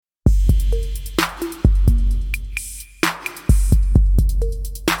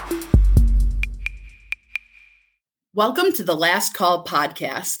Welcome to the Last Call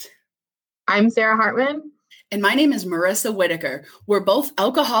podcast. I'm Sarah Hartman. And my name is Marissa Whitaker. We're both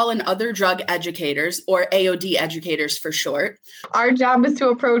alcohol and other drug educators, or AOD educators for short. Our job is to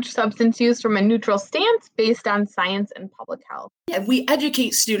approach substance use from a neutral stance based on science and public health. And we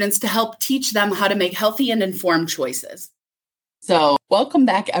educate students to help teach them how to make healthy and informed choices. So welcome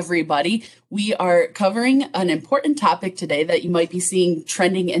back, everybody. We are covering an important topic today that you might be seeing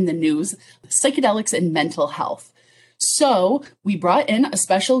trending in the news, psychedelics and mental health. So we brought in a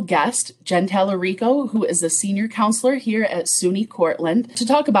special guest, Jen Tallarico, who is a senior counselor here at SUNY Cortland, to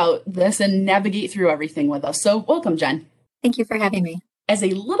talk about this and navigate through everything with us. So welcome, Jen. Thank you for having me. As a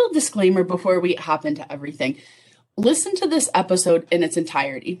little disclaimer before we hop into everything, listen to this episode in its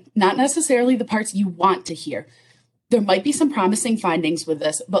entirety, not necessarily the parts you want to hear. There might be some promising findings with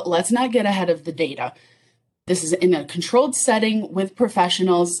this, but let's not get ahead of the data. This is in a controlled setting with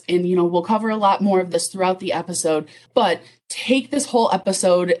professionals, and, we'll cover a lot more of this throughout the episode, but take this whole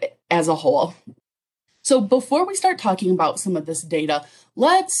episode as a whole. So before we start talking about some of this data,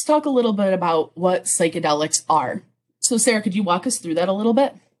 let's talk a little bit about what psychedelics are. So Sarah, could you walk us through that a little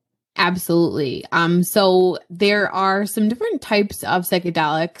bit? Absolutely. So there are some different types of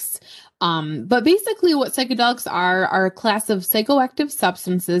psychedelics. But basically what psychedelics are a class of psychoactive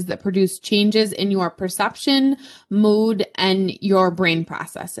substances that produce changes in your perception, mood, and your brain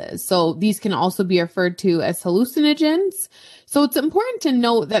processes. So these can also be referred to as hallucinogens. So it's important to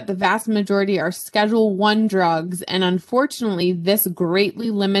note that the vast majority are Schedule I drugs, and unfortunately, this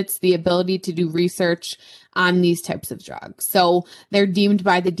greatly limits the ability to do research on these types of drugs. So they're deemed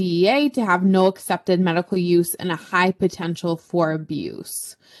by the DEA to have no accepted medical use and a high potential for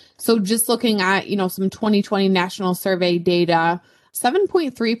abuse. So just looking at, some 2020 national survey data,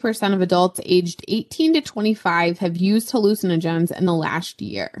 7.3% of adults aged 18 to 25 have used hallucinogens in the last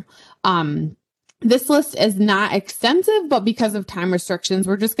year. This list is not extensive, but because of time restrictions,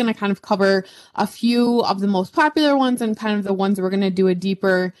 we're just going to kind of cover a few of the most popular ones and kind of the ones we're going to do a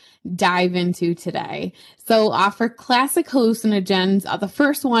deeper dive into today. So for classic hallucinogens, the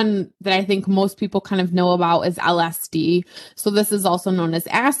first one that I think most people kind of know about is LSD. So this is also known as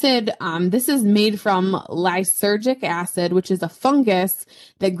acid. This is made from lysergic acid, which is a fungus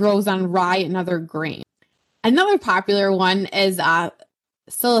that grows on rye and other grain. Another popular one is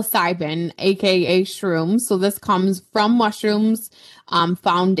psilocybin, aka shrooms. So this comes from mushrooms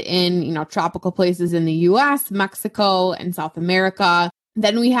found in, tropical places in the US, Mexico, and South America.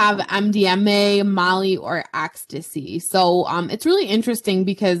 Then we have MDMA, Molly, or ecstasy. So it's really interesting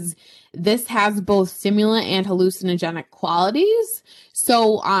because this has both stimulant and hallucinogenic qualities.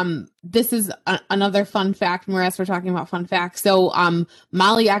 So this is another fun fact, Maris, we're talking about fun facts. So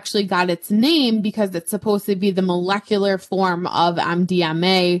Molly actually got its name because it's supposed to be the molecular form of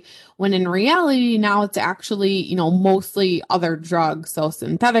MDMA, when in reality now it's actually, mostly other drugs. So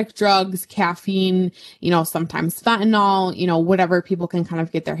synthetic drugs, caffeine, sometimes fentanyl, whatever people can kind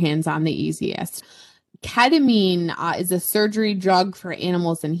of get their hands on the easiest. Ketamine is a surgery drug for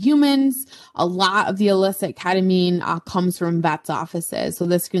animals and humans. A lot of the illicit ketamine comes from vets' offices. So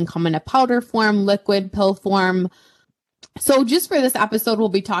this can come in a powder form, liquid, pill form. So just for this episode, we'll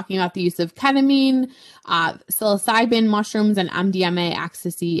be talking about the use of ketamine, psilocybin, mushrooms, and MDMA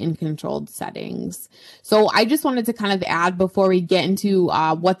ecstasy in controlled settings. So I just wanted to kind of add before we get into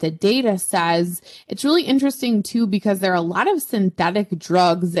what the data says, it's really interesting too, because there are a lot of synthetic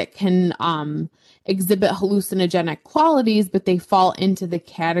drugs that can exhibit hallucinogenic qualities, but they fall into the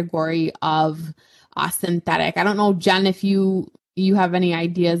category of synthetic. I don't know, Jen, if you have any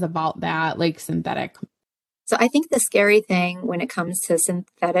ideas about that, like synthetic. So I think the scary thing when it comes to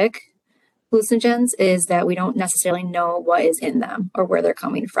synthetic hallucinogens is that we don't necessarily know what is in them or where they're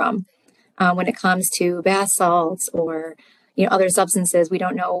coming from. When it comes to bath salts or, other substances, we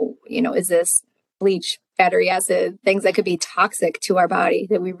don't know, is this bleach, battery acid, things that could be toxic to our body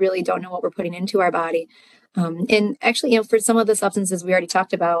that we really don't know what we're putting into our body. And actually, for some of the substances we already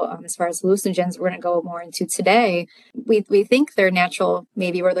talked about, as far as hallucinogens, we're going to go more into today. We think they're natural,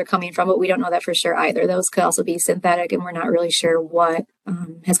 maybe where they're coming from, but we don't know that for sure either. Those could also be synthetic, and we're not really sure what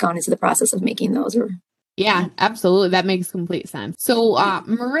has gone into the process of making those. Yeah, absolutely. That makes complete sense. So,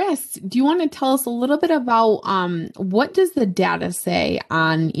 Maris, do you want to tell us a little bit about what does the data say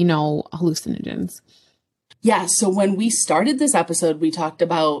on, hallucinogens? Yeah, so when we started this episode, we talked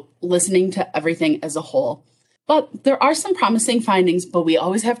about listening to everything as a whole. But there are some promising findings, but we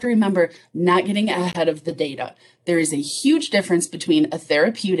always have to remember not getting ahead of the data. There is a huge difference between a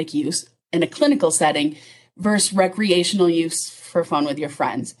therapeutic use in a clinical setting versus recreational use for fun with your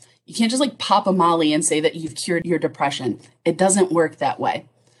friends. You can't just pop a Molly and say that you've cured your depression. It doesn't work that way.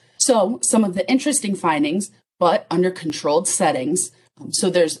 So some of the interesting findings but under controlled settings.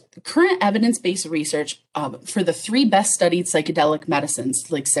 So there's current evidence-based research for the 3 best studied psychedelic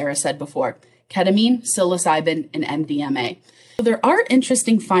medicines, like Sarah said before: ketamine, psilocybin, and MDMA. So there are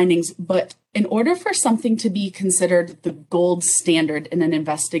interesting findings, but in order for something to be considered the gold standard in an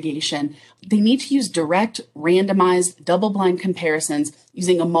investigation, they need to use direct, randomized, double-blind comparisons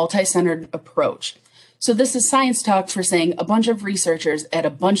using a multi-centered approach. So this is science talk for saying a bunch of researchers at a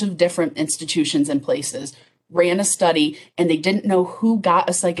bunch of different institutions and places ran a study and they didn't know who got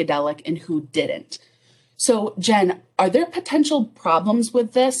a psychedelic and who didn't. So Jen, are there potential problems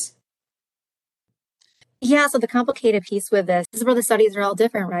with this? Yeah, so the complicated piece with this is where the studies are all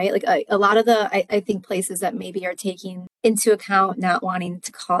different, right? Like a lot of I think places that maybe are taking into account not wanting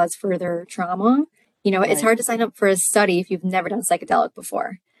to cause further trauma. It's hard to sign up for a study if you've never done psychedelic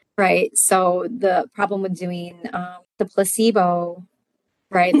before, right? So the problem with doing the placebo,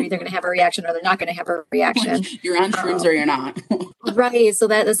 right? They're either going to have a reaction or they're not going to have a reaction. You're on shrooms or you're not. Right. So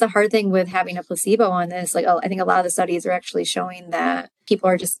that's the hard thing with having a placebo on this. Like, I think a lot of the studies are actually showing that people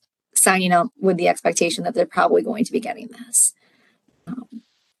are just signing up with the expectation that they're probably going to be getting this.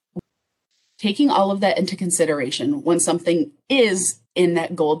 Taking all of that into consideration, when something is in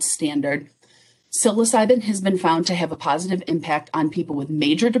that gold standard, psilocybin has been found to have a positive impact on people with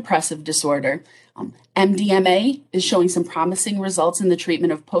major depressive disorder. MDMA is showing some promising results in the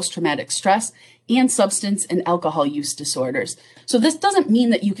treatment of post-traumatic stress and substance and alcohol use disorders. So this doesn't mean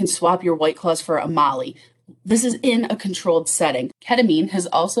that you can swap your White Claws for a Molly. This is in a controlled setting. Ketamine has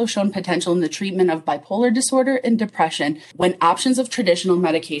also shown potential in the treatment of bipolar disorder and depression when options of traditional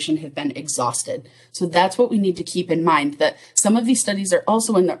medication have been exhausted. So that's what we need to keep in mind, that some of these studies are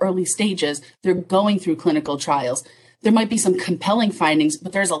also in the early stages. They're going through clinical trials. There might be some compelling findings,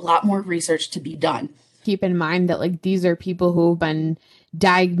 but there's a lot more research to be done. Keep in mind that like these are people who've been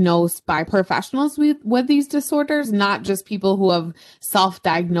diagnosed by professionals with these disorders, not just people who have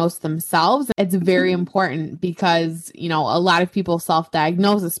self-diagnosed themselves. It's very important because, a lot of people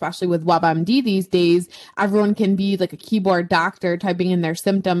self-diagnose, especially with WebMD these days. Everyone can be like a keyboard doctor typing in their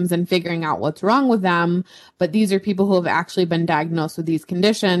symptoms and figuring out what's wrong with them. But these are people who have actually been diagnosed with these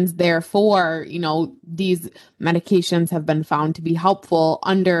conditions. Therefore, these medications have been found to be helpful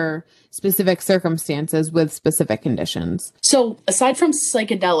under specific circumstances with specific conditions. So aside from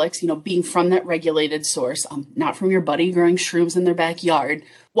psychedelics, being from that regulated source, not from your buddy growing shrooms in their backyard,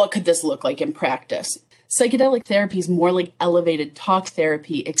 what could this look like in practice? Psychedelic therapy is more like elevated talk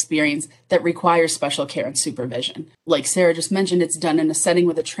therapy experience that requires special care and supervision. Like Sarah just mentioned, it's done in a setting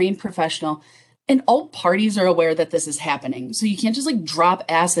with a trained professional, and all parties are aware that this is happening. So you can't just like drop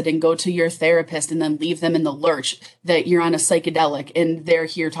acid and go to your therapist and then leave them in the lurch that you're on a psychedelic and they're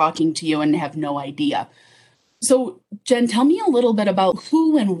here talking to you and have no idea. So Jen, tell me a little bit about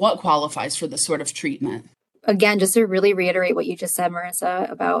who and what qualifies for this sort of treatment. Again, just to really reiterate what you just said,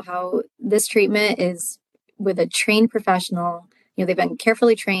 Marissa, about how this treatment is with a trained professional. They've been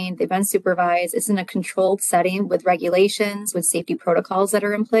carefully trained, they've been supervised. It's in a controlled setting with regulations, with safety protocols that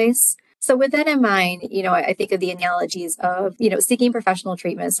are in place. So with that in mind, I think of the analogies of, seeking professional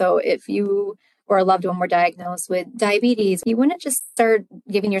treatment. So if you or a loved one were diagnosed with diabetes, you wouldn't just start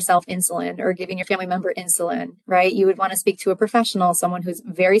giving yourself insulin or giving your family member insulin, right? You would want to speak to a professional, someone who's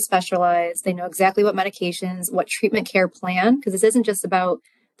very specialized. They know exactly what medications, what treatment care plan, because this isn't just about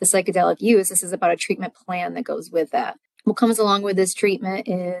the psychedelic use. This is about a treatment plan that goes with that. What comes along with this treatment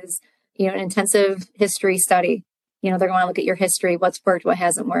is, an intensive history study. They're going to want to look at your history, what's worked, what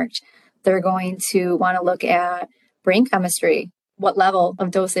hasn't worked. They're going to want to look at brain chemistry. What level of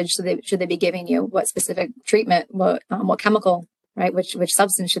dosage should they be giving you? What specific treatment? What chemical, right? Which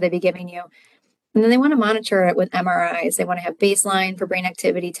substance should they be giving you? And then they want to monitor it with MRIs. They want to have baseline for brain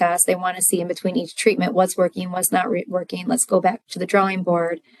activity tests. They want to see in between each treatment what's working, what's not working. Let's go back to the drawing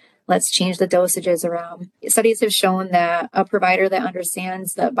board. Let's change the dosages around. Studies have shown that a provider that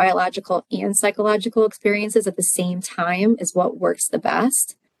understands the biological and psychological experiences at the same time is what works the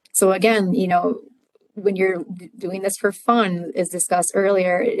best. So again, when you're doing this for fun, as discussed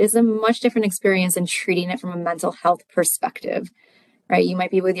earlier, it is a much different experience than treating it from a mental health perspective, right? You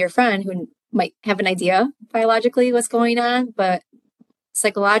might be with your friend who might have an idea biologically what's going on, but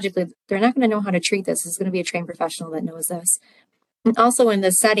psychologically, they're not going to know how to treat this. It's going to be a trained professional that knows this. And also in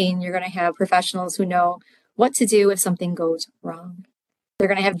this setting, you're going to have professionals who know what to do if something goes wrong. They're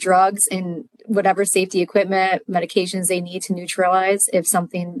going to have drugs and whatever safety equipment, medications they need to neutralize if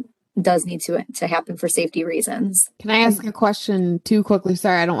something does need to happen for safety reasons. Can I ask a question too quickly?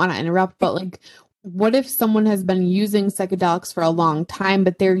 Sorry, I don't want to interrupt, but what if someone has been using psychedelics for a long time,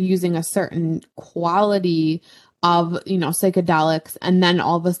 but they're using a certain quality of, psychedelics, and then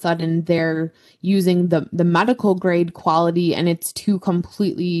all of a sudden they're using the medical grade quality and it's two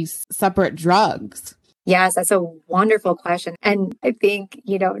completely separate drugs? Yes, that's a wonderful question. And I think,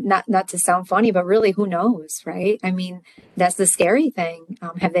 not to sound funny, but really, who knows, right? I mean, that's the scary thing.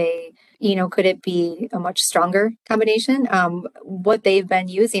 Have they, could it be a much stronger combination? What they've been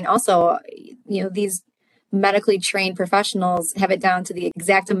using also, these medically trained professionals have it down to the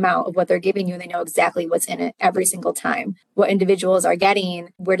exact amount of what they're giving you, and they know exactly what's in it every single time. What individuals are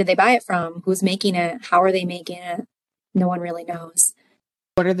getting, where did they buy it from? Who's making it? How are they making it? No one really knows.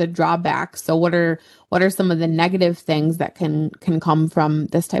 What are the drawbacks? So what are some of the negative things that can come from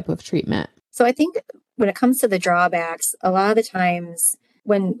this type of treatment? So I think when it comes to the drawbacks, a lot of the times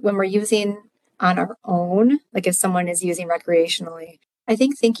when we're using on our own, like if someone is using recreationally, I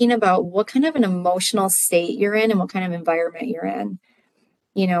think thinking about what kind of an emotional state you're in and what kind of environment you're in.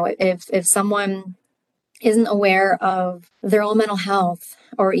 If someone isn't aware of their own mental health,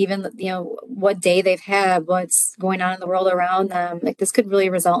 or even, what day they've had, what's going on in the world around them, like this could really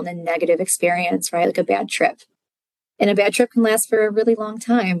result in a negative experience, right? Like a bad trip. And a bad trip can last for a really long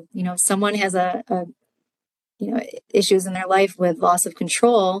time. If someone has issues in their life with loss of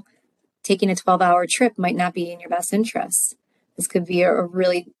control, taking a 12-hour trip might not be in your best interest. This could be a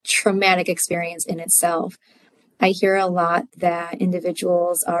really traumatic experience in itself. I hear a lot that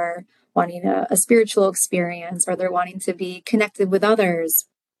individuals are wanting a spiritual experience, or they're wanting to be connected with others.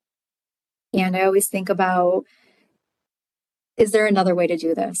 And I always think about, is there another way to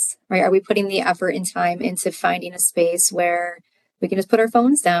do this, right? Are we putting the effort and time into finding a space where we can just put our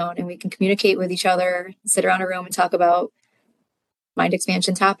phones down and we can communicate with each other, sit around a room and talk about mind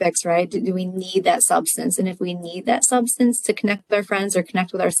expansion topics, right? Do we need that substance? And if we need that substance to connect with our friends or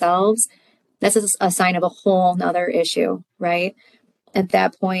connect with ourselves, that's a sign of a whole nother issue, right? At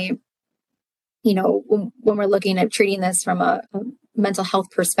that point, when we're looking at treating this from a mental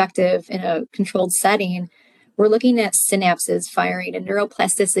health perspective in a controlled setting, we're looking at synapses firing and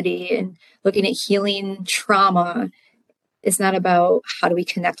neuroplasticity and looking at healing trauma. It's not about how do we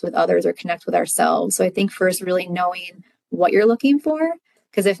connect with others or connect with ourselves. So I think first really knowing what you're looking for,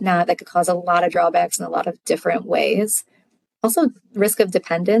 because if not, that could cause a lot of drawbacks in a lot of different ways. Also, risk of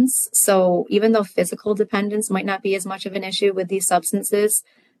dependence. So even though physical dependence might not be as much of an issue with these substances,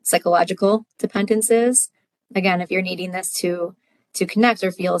 psychological dependences, again, if you're needing this to connect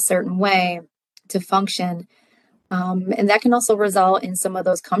or feel a certain way, to function, and that can also result in some of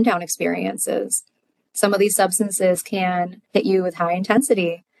those come down experiences. Some of these substances can hit you with high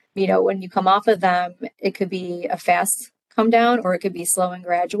intensity. When you come off of them, it could be a fast come down, or it could be slow and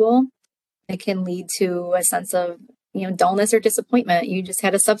gradual. It can lead to a sense of dullness or disappointment. You just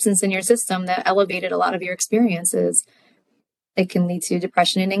had a substance in your system that elevated a lot of your experiences. It can lead to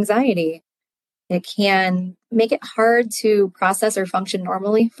depression and anxiety. It can make it hard to process or function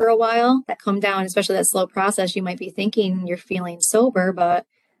normally for a while. That come down, especially that slow process, you might be thinking you're feeling sober, but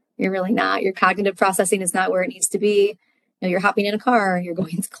you're really not. Your cognitive processing is not where it needs to be. You're hopping in a car, you're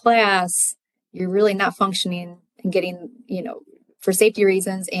going to class, you're really not functioning and getting, for safety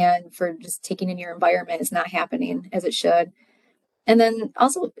reasons and for just taking in your environment is not happening as it should. And then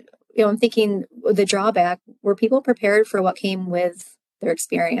also, I'm thinking the drawback, were people prepared for what came with their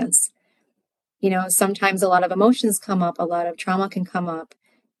experience? Sometimes a lot of emotions come up, a lot of trauma can come up.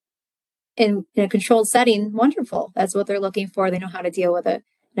 In a controlled setting, wonderful. That's what they're looking for. They know how to deal with it.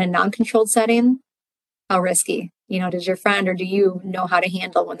 In a non-controlled setting, how risky? Does your friend or do you know how to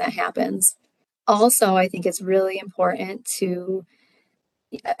handle when that happens? Also, I think it's really important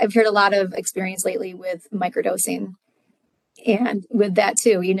I've heard a lot of experience lately with microdosing. And with that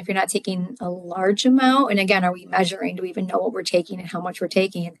too, even if you're not taking a large amount, and again, are we measuring? Do we even know what we're taking and how much we're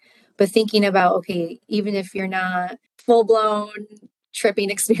taking? But thinking about, okay, even if you're not full-blown tripping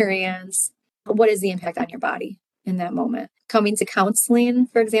experience, what is the impact on your body in that moment? Coming to counseling,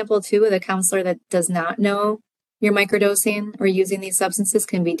 for example, too, with a counselor that does not know you're microdosing or using these substances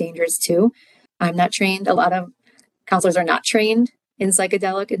can be dangerous too. I'm not trained. A lot of counselors are not trained in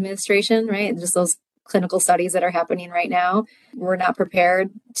psychedelic administration, right? Just those clinical studies that are happening right now. We're not prepared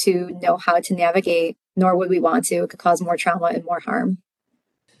to know how to navigate, nor would we want to. It could cause more trauma and more harm.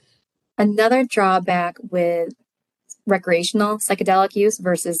 Another drawback with recreational psychedelic use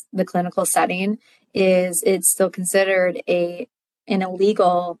versus the clinical setting is it's still considered an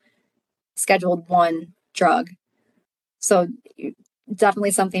illegal Scheduled 1 drug. So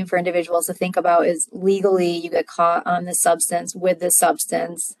definitely something for individuals to think about is legally you get caught on the substance with this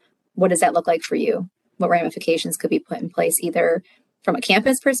substance. What does that look like for you? What ramifications could be put in place either from a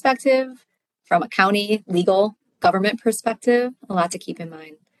campus perspective, from a county legal government perspective? A lot to keep in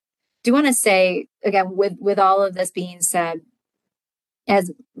mind. do want to say, again, with all of this being said,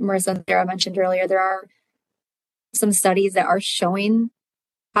 as Marissa and Sarah mentioned earlier, there are some studies that are showing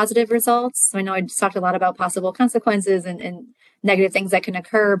positive results. So I know I just talked a lot about possible consequences and negative things that can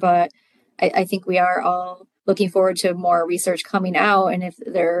occur, but I think we are all looking forward to more research coming out. And if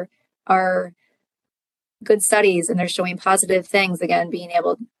there are good studies and they're showing positive things, again, being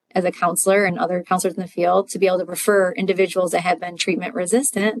able as a counselor and other counselors in the field to be able to refer individuals that have been treatment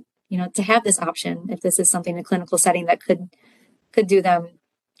resistant, to have this option, if this is something in a clinical setting that could do them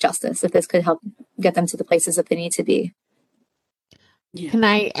justice, if this could help get them to the places that they need to be. Yeah. Can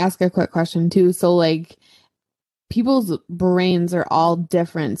I ask a quick question too? So like people's brains are all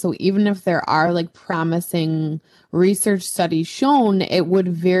different. So even if there are like promising research studies shown, it would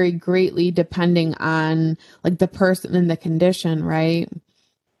vary greatly depending on like the person and the condition, right?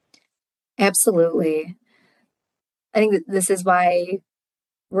 Absolutely. I think that this is why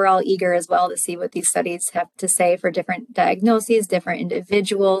we're all eager as well to see what these studies have to say for different diagnoses, different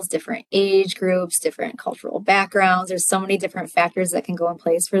individuals, different age groups, different cultural backgrounds. There's so many different factors that can go in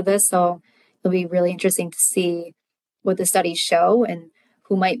place for this. So it'll be really interesting to see what the studies show and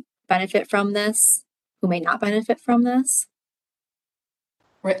who might benefit from this, who may not benefit from this.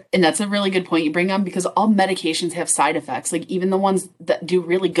 Right. And that's a really good point you bring on, because all medications have side effects, like even the ones that do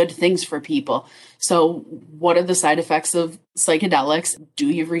really good things for people. So what are the side effects of psychedelics? Do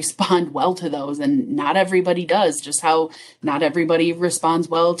you respond well to those? And not everybody does, just how not everybody responds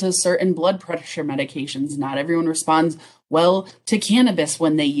well to certain blood pressure medications. Not everyone responds well to cannabis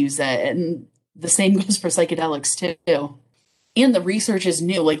when they use it. And the same goes for psychedelics too. And the research is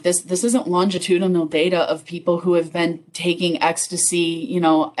new. Like this isn't longitudinal data of people who have been taking ecstasy,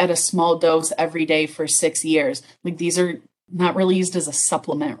 at a small dose every day for 6 years. Like these are not really used as a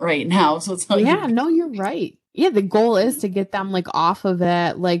supplement right now. So it's not. Yeah, no, you're right. Yeah, the goal is to get them like off of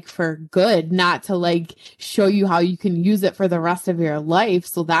it, like for good, not to like show you how you can use it for the rest of your life.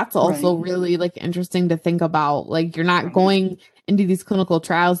 So that's also really like interesting to think about. Like you're not going into these clinical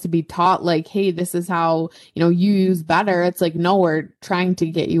trials to be taught like, hey, this is how, you use better. It's like, no, we're trying to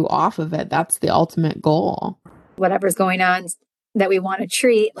get you off of it. That's the ultimate goal. Whatever's going on that we want to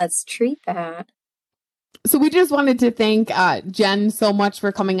treat, let's treat that. So we just wanted to thank Jen so much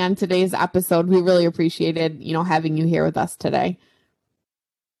for coming on today's episode. We really appreciated, having you here with us today.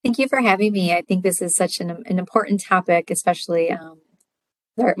 Thank you for having me. I think this is such an important topic, especially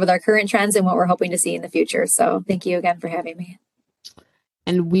with our current trends and what we're hoping to see in the future. So thank you again for having me.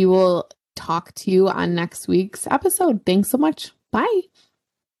 And we will talk to you on next week's episode. Thanks so much. Bye.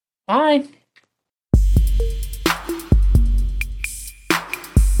 Bye.